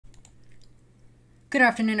Good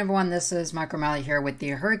afternoon, everyone. This is Mike O'Malley here with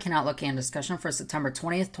the Hurricane Outlook and discussion for September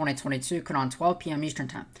 20th, 2022, on 12 p.m. Eastern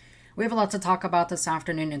Time. We have a lot to talk about this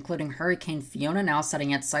afternoon, including Hurricane Fiona now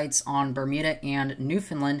setting its sights on Bermuda and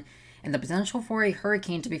Newfoundland, and the potential for a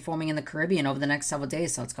hurricane to be forming in the Caribbean over the next several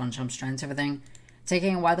days. So let's go and jump straight into everything.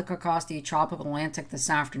 Taking a wide look across the tropical Atlantic this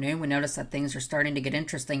afternoon, we notice that things are starting to get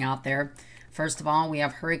interesting out there. First of all, we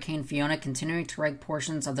have Hurricane Fiona continuing to wreak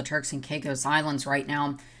portions of the Turks and Caicos Islands right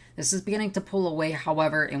now. This is beginning to pull away,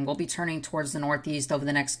 however, and will be turning towards the northeast over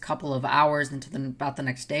the next couple of hours into about the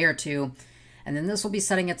next day or two. And then this will be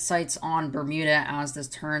setting its sights on Bermuda as this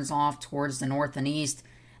turns off towards the north and east,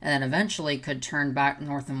 and then eventually could turn back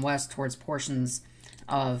north and west towards portions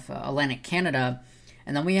of Atlantic Canada.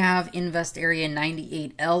 And then we have Invest Area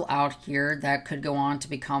 98L out here that could go on to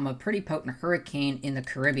become a pretty potent hurricane in the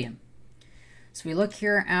Caribbean. So we look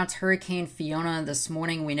here at Hurricane Fiona this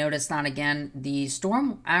morning. We noticed that, again, the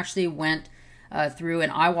storm actually went through an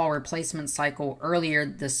eyewall replacement cycle earlier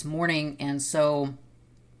this morning. And so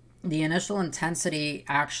the initial intensity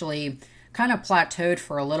actually kind of plateaued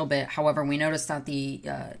for a little bit. However, we noticed that the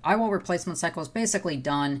eyewall replacement cycle is basically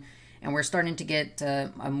done, and we're starting to get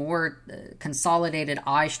a more consolidated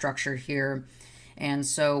eye structure here. And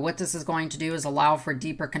so what this is going to do is allow for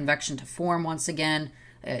deeper convection to form once again.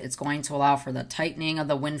 It's going to allow for the tightening of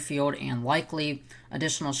the wind field and likely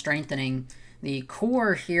additional strengthening. The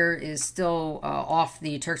core here is still off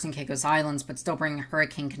the Turks and Caicos Islands, but still bringing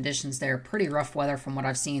hurricane conditions there. Pretty rough weather from what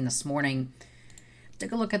I've seen this morning.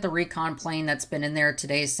 Take a look at the recon plane that's been in there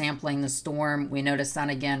today sampling the storm. We notice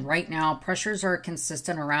that, again, right now pressures are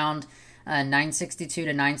consistent around 962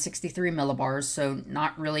 to 963 millibars, so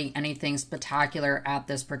not really anything spectacular at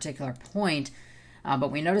this particular point.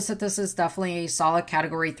 But we notice that this is definitely a solid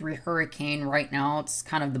Category 3 hurricane right now. It's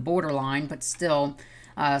kind of the borderline, but still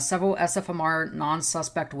several SFMR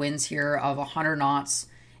non-suspect winds here of 100 knots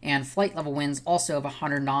and flight level winds also of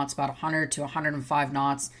 100 knots, about 100 to 105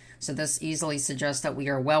 knots. So this easily suggests that we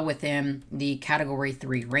are well within the Category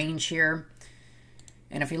 3 range here.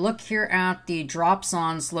 And if you look here at the drop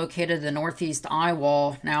zones located in the northeast eye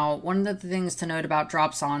wall, now one of the things to note about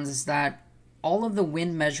drop zones is that all of the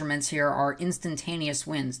wind measurements here are instantaneous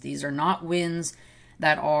winds. These are not winds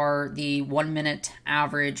that are the 1 minute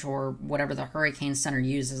average or whatever the Hurricane Center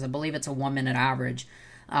uses. I believe it's a 1 minute average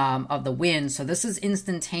of the wind. So this is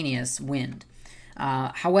instantaneous wind.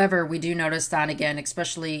 However, we do notice that, again,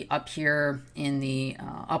 especially up here in the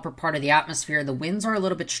upper part of the atmosphere, the winds are a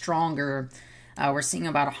little bit stronger. We're seeing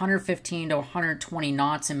about 115 to 120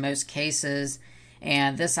 knots in most cases.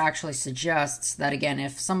 And this actually suggests that, again,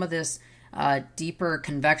 if some of this deeper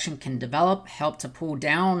convection can develop, help to pull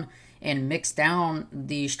down and mix down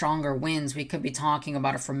the stronger winds, we could be talking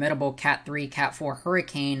about a formidable Cat 3, Cat 4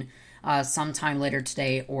 hurricane sometime later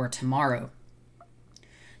today or tomorrow.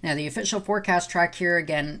 Now, the official forecast track here,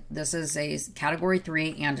 again, this is a Category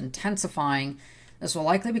 3 and intensifying. This will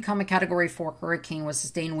likely become a Category 4 hurricane with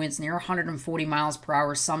sustained winds near 140 miles per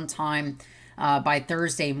hour sometime by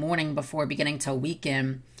Thursday morning before beginning to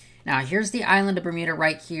weaken. Now, here's the island of Bermuda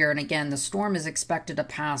right here. And again, the storm is expected to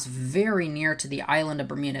pass very near to the island of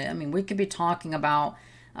Bermuda. I mean, we could be talking about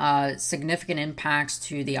significant impacts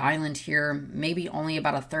to the island here, maybe only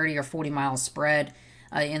about a 30 or 40 mile spread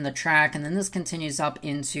in the track. And then this continues up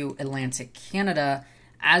into Atlantic Canada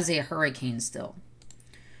as a hurricane still.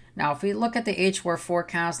 Now, if we look at the HWAR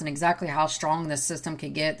forecast and exactly how strong this system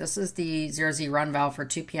could get, this is the 0Z run valve for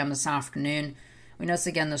 2 p.m. this afternoon. We notice,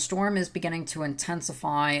 again, the storm is beginning to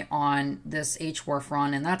intensify on this HWARF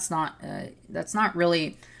run, and that's not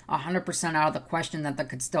really 100% out of the question that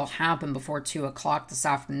could still happen before 2 o'clock this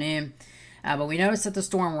afternoon. But we notice that the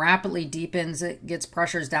storm rapidly deepens. It gets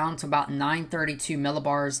pressures down to about 932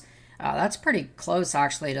 millibars. That's pretty close,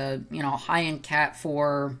 actually, to high-end Cat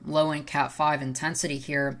 4, low-end Cat 5 intensity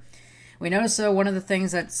here. We notice, though, one of the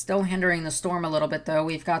things that's still hindering the storm a little bit, though,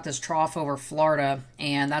 we've got this trough over Florida,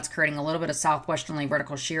 and that's creating a little bit of southwesterly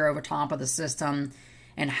vertical shear over top of the system,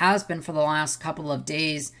 and has been for the last couple of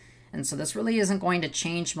days. And so this really isn't going to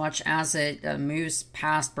change much as it moves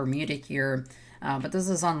past Bermuda here, but this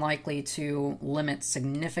is unlikely to limit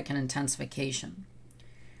significant intensification.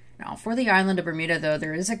 Now, for the island of Bermuda, though,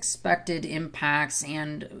 there is expected impacts,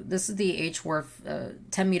 and this is the HWARF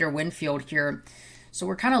 10-meter wind field here. So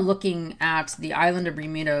we're kind of looking at the island of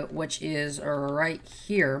Bermuda, which is right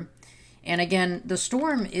here. And again, the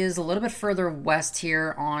storm is a little bit further west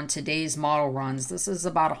here on today's model runs. This is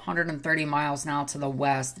about 130 miles now to the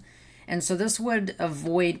west. And so this would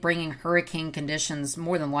avoid bringing hurricane conditions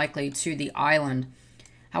more than likely to the island.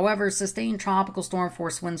 However, sustained tropical storm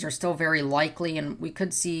force winds are still very likely, and we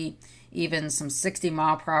could see even some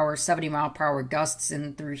 60-mile-per-hour, 70-mile-per-hour gusts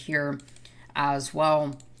in through here as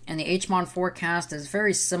well. And the HMON forecast is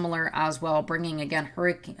very similar as well, bringing again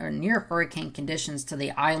hurricane or near hurricane conditions to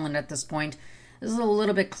the island at this point. This is a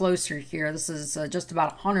little bit closer here. This is just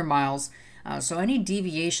about 100 miles. So any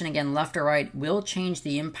deviation, again, left or right, will change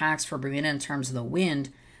the impacts for Bermuda in terms of the wind.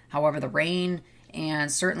 However, the rain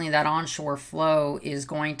and certainly that onshore flow is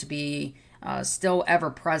going to be still ever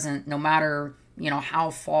present, no matter, how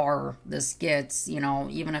far this gets.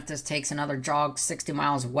 Even if this takes another jog 60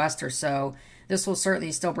 miles west or so, this will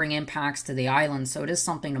certainly still bring impacts to the island. So it is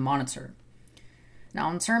something to monitor. Now,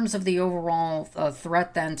 in terms of the overall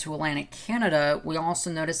threat then to Atlantic Canada, we also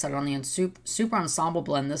noticed that on the super ensemble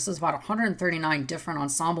blend, this is about 139 different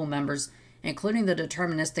ensemble members, including the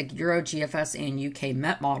deterministic Euro, GFS, and UK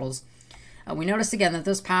Met models. We noticed again that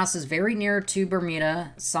this passes very near to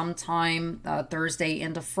Bermuda sometime Thursday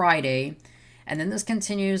into Friday, and then this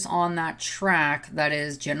continues on that track that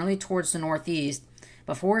is generally towards the northeast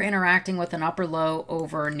before interacting with an upper low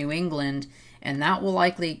over New England, and that will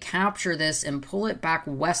likely capture this and pull it back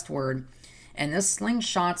westward. And this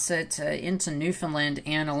slingshots it into Newfoundland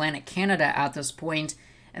and Atlantic Canada at this point.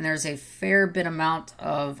 And there's a fair bit amount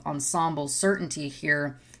of ensemble certainty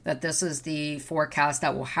here that this is the forecast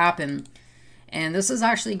that will happen. And this is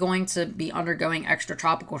actually going to be undergoing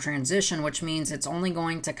extratropical transition, which means it's only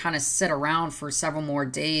going to kind of sit around for several more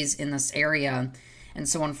days in this area. And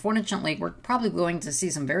so unfortunately, we're probably going to see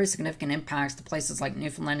some very significant impacts to places like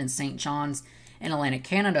Newfoundland and St. John's and Atlantic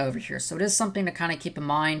Canada over here. So it is something to kind of keep in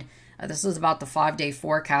mind. This is about the 5-day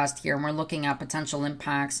forecast here, and we're looking at potential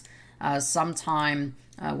impacts sometime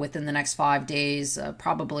within the next 5 days,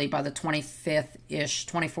 probably by the 25th-ish,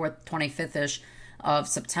 24th, 25th-ish of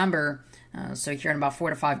September. So here in about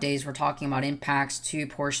 4 to 5 days, we're talking about impacts to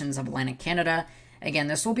portions of Atlantic Canada. Again,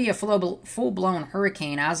 this will be a full-blown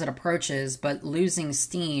hurricane as it approaches, but losing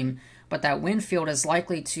steam. But that wind field is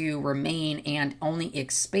likely to remain and only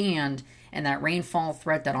expand, and that rainfall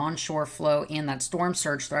threat, that onshore flow, and that storm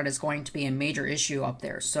surge threat is going to be a major issue up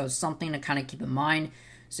there. So something to kind of keep in mind.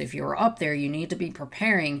 So if you're up there, you need to be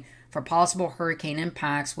preparing for possible hurricane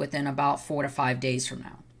impacts within about 4 to 5 days from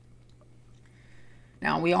now.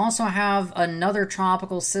 Now, we also have another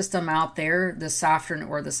tropical system out there this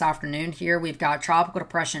afternoon here. We've got Tropical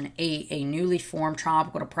Depression 8, a newly formed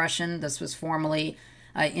tropical depression. This was formerly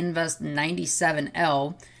Invest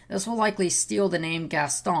 97L. This will likely steal the name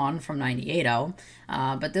Gaston from 98L,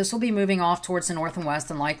 but this will be moving off towards the north and west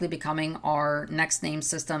and likely becoming our next name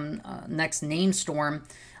system, next name storm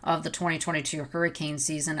of the 2022 hurricane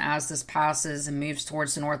season as this passes and moves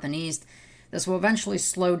towards the north and east. This will eventually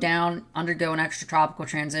slow down, undergo an extratropical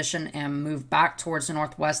transition, and move back towards the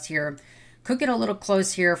northwest here. Could get a little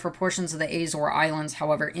close here for portions of the Azore Islands.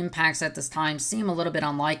 However, impacts at this time seem a little bit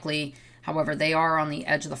unlikely. However, they are on the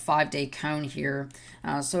edge of the 5-day cone here.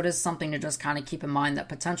 So it is something to just kind of keep in mind that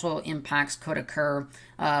potential impacts could occur,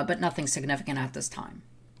 but nothing significant at this time.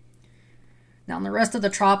 Now, in the rest of the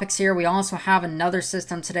tropics here, we also have another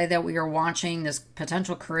system today that we are watching, this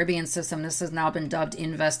potential Caribbean system. This has now been dubbed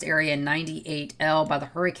Invest Area 98L by the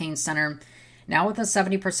Hurricane Center. Now with a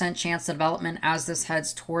 70% chance of development as this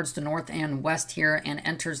heads towards the north and west here and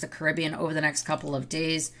enters the Caribbean over the next couple of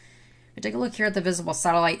days. If we take a look here at the visible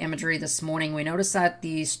satellite imagery this morning, we notice that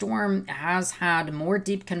the storm has had more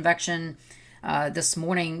deep convection this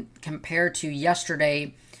morning compared to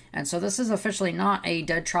yesterday. And so this is officially not a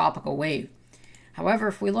dead tropical wave. However,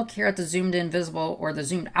 if we look here at the zoomed in visible or the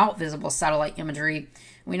zoomed out visible satellite imagery,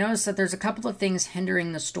 we notice that there's a couple of things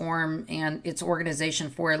hindering the storm and its organization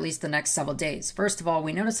for at least the next several days. First of all,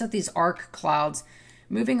 we notice that these arc clouds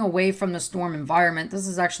moving away from the storm environment, this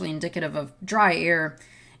is actually indicative of dry air,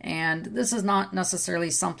 and this is not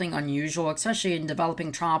necessarily something unusual, especially in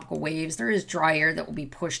developing tropical waves. There is dry air that will be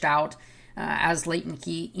pushed out as latent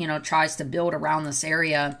heat, tries to build around this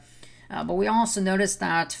area. But we also notice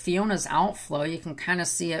that Fiona's outflow, you can kind of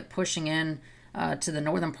see it pushing in to the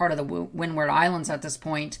northern part of the Windward Islands at this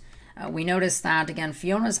point. We notice that, again,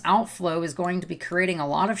 Fiona's outflow is going to be creating a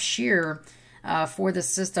lot of shear for the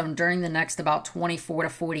system during the next about 24 to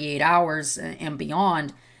 48 hours and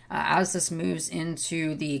beyond as this moves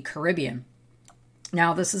into the Caribbean.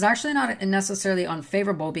 Now, this is actually not necessarily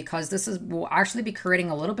unfavorable because will actually be creating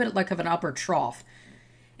a little bit like of an upper trough.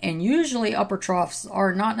 And usually upper troughs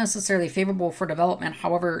are not necessarily favorable for development.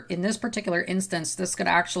 However, in this particular instance, this could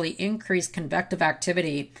actually increase convective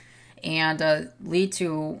activity and lead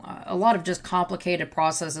to a lot of just complicated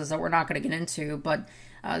processes that we're not going to get into. But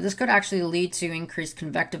this could actually lead to increased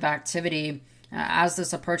convective activity as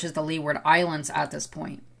this approaches the Leeward Islands at this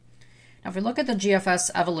point. Now, if we look at the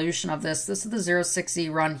GFS evolution of this is the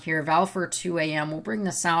 06Z run here, valid for 2 a.m. We'll bring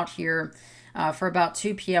this out here for about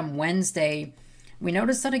 2 p.m. Wednesday. We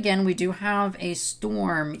notice that, again, we do have a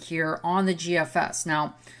storm here on the GFS.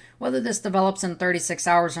 Now, whether this develops in 36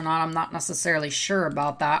 hours or not, I'm not necessarily sure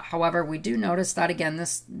about that. However, we do notice that, again,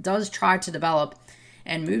 this does try to develop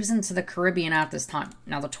and moves into the Caribbean at this time.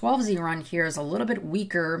 Now, the 12Z run here is a little bit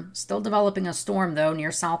weaker, still developing a storm, though,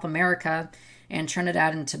 near South America and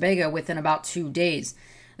Trinidad and Tobago within about 2 days.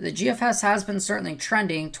 The GFS has been certainly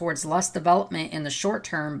trending towards less development in the short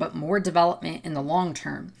term, but more development in the long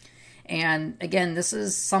term. And again, this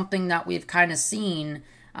is something that we've kind of seen,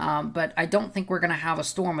 but I don't think we're going to have a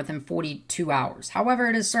storm within 42 hours. However,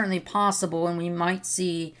 it is certainly possible, and we might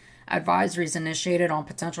see advisories initiated on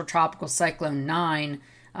potential tropical cyclone 9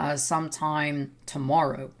 sometime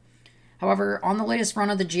tomorrow. However, on the latest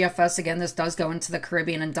run of the GFS, again, this does go into the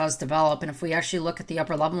Caribbean and does develop. And if we actually look at the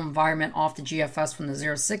upper level environment off the GFS from the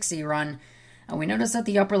 06Z run, we notice that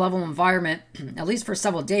the upper level environment, at least for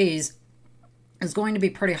several days, is going to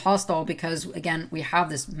be pretty hostile because, again, we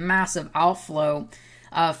have this massive outflow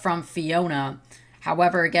from Fiona.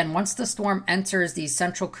 However, again, once the storm enters the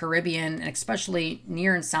central Caribbean, and especially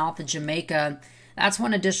near and south of Jamaica, that's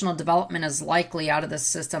when additional development is likely out of the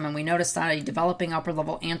system, and we notice that a developing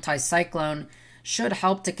upper-level anticyclone should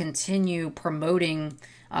help to continue promoting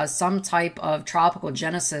some type of tropical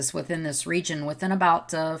genesis within this region. Within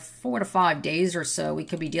about 4 to 5 days or so, we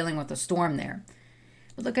could be dealing with a storm there.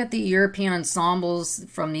 But look at the European ensembles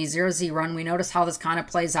from the 0Z run. We notice how this kind of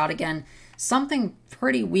plays out again. Something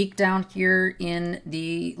pretty weak down here in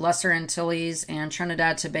the Lesser Antilles and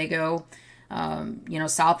Trinidad Tobago,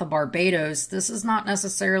 south of Barbados. This is not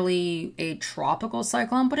necessarily a tropical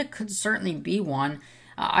cyclone, but it could certainly be one.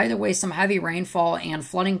 Either way, some heavy rainfall and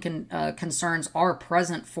flooding concerns are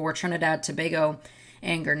present for Trinidad, Tobago,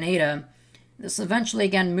 and Grenada. This eventually,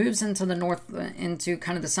 again, moves into the north, into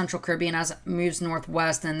kind of the central Caribbean as it moves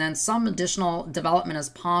northwest, and then some additional development is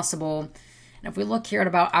possible. And if we look here at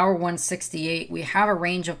about hour 168, we have a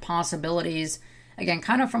range of possibilities. Again,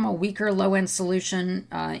 kind of from a weaker low-end solution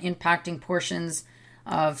impacting portions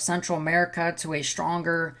of Central America to a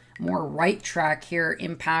stronger, more right track here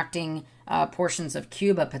impacting portions of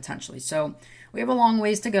Cuba potentially. So we have a long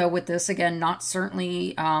ways to go with this. Again, not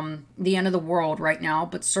certainly the end of the world right now,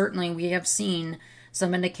 but certainly we have seen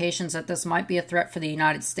some indications that this might be a threat for the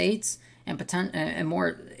United States and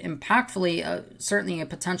more impactfully, certainly a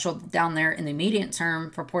potential down there in the immediate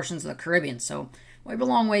term for portions of the Caribbean. So we have a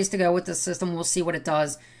long ways to go with this system. We'll see what it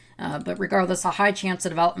does. But regardless, a high chance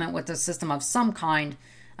of development with this system of some kind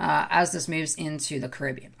as this moves into the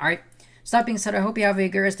Caribbean. All right. So that being said, I hope you have a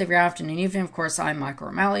good rest of your afternoon, evening. Of course, I'm Michael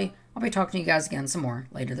O'Malley. I'll be talking to you guys again some more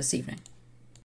later this evening.